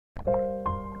It's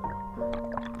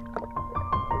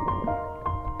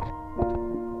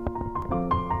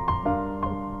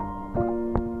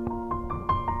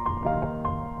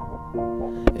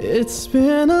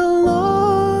been a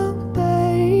long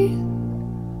day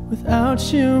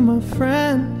without you, my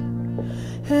friend,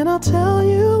 and I'll tell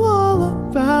you all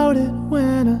about it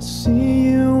when I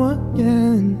see you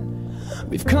again.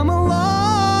 We've come a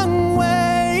long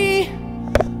way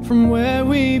from where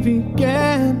we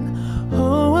began.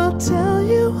 Oh, I'll tell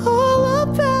you all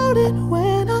about it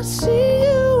when I see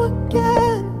you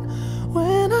again.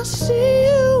 When I see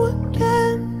you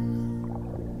again.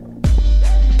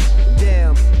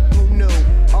 Damn, who knew?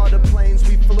 All the planes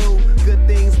we flew, good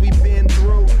things we've been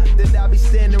through, that I'll be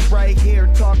standing right here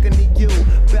talking to you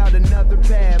about another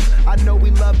path. I know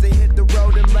we love to hit the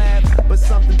road and laugh, but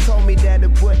something told me that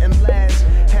it wouldn't last.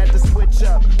 Had to switch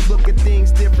up, look at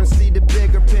things different, see the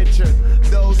bigger picture.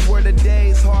 Those were the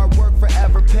days, hard work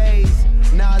forever pays.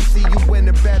 Now I see you in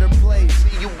a better place.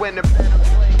 See you in a better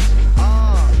place.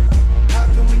 How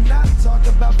can we not talk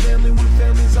about family when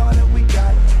family's all that we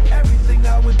got? Everything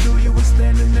I would do, you were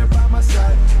standing there by my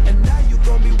side, and now you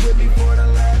gon' be with me for the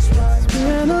last ride. It's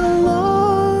been a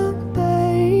long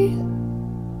day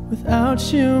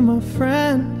without you, my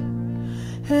friend,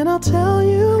 and I'll tell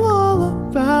you all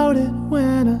about it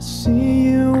when I see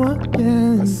you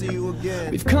again. I see you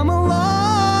again. We've come a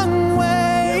long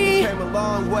way, Yeah, we came a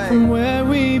long way from where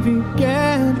we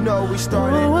began. You know, we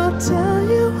started. Oh, I'll tell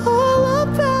you all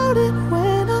about it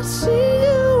when I see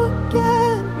you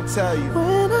again. Let me tell you.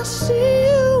 When I see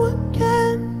you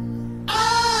again.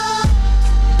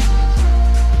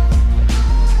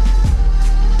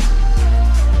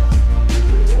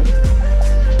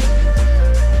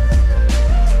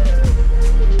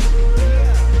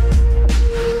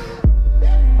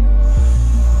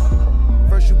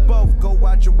 First you both go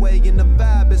out your way and the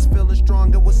vibe is feeling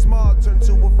strong. And what's small turn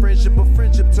to a friendship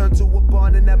turn to a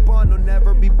bond, and that bond will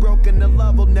never be broken. The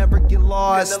love will never get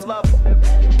lost.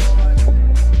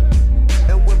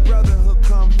 And when brotherhood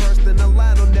come first, then the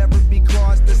line will never be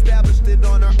crossed. Established it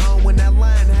on our own when that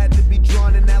line had to be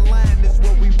drawn, and that line is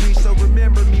what we reach. So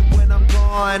remember me when I'm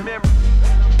gone.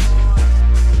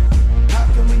 How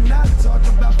can we not talk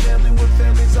about family when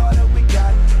family's all that we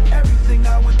got? Everything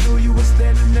I went through, you were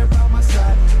standing there by my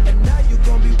side, and now you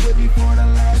gon' be with me for the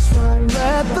last ride.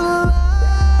 Let the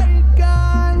light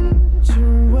guide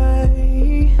your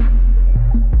way.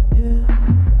 Yeah.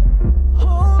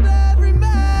 Hold every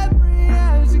memory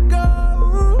as you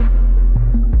go,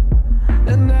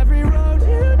 and every road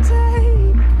you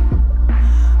take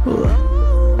will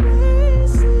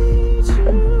always lead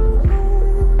you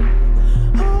home.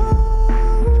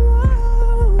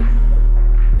 Oh,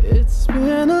 it's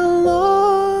been a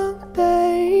long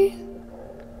day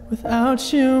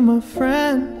without you, my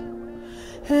friend,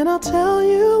 and I'll tell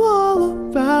you all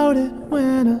about it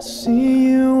when I see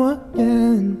you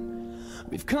again.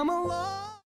 We've come a long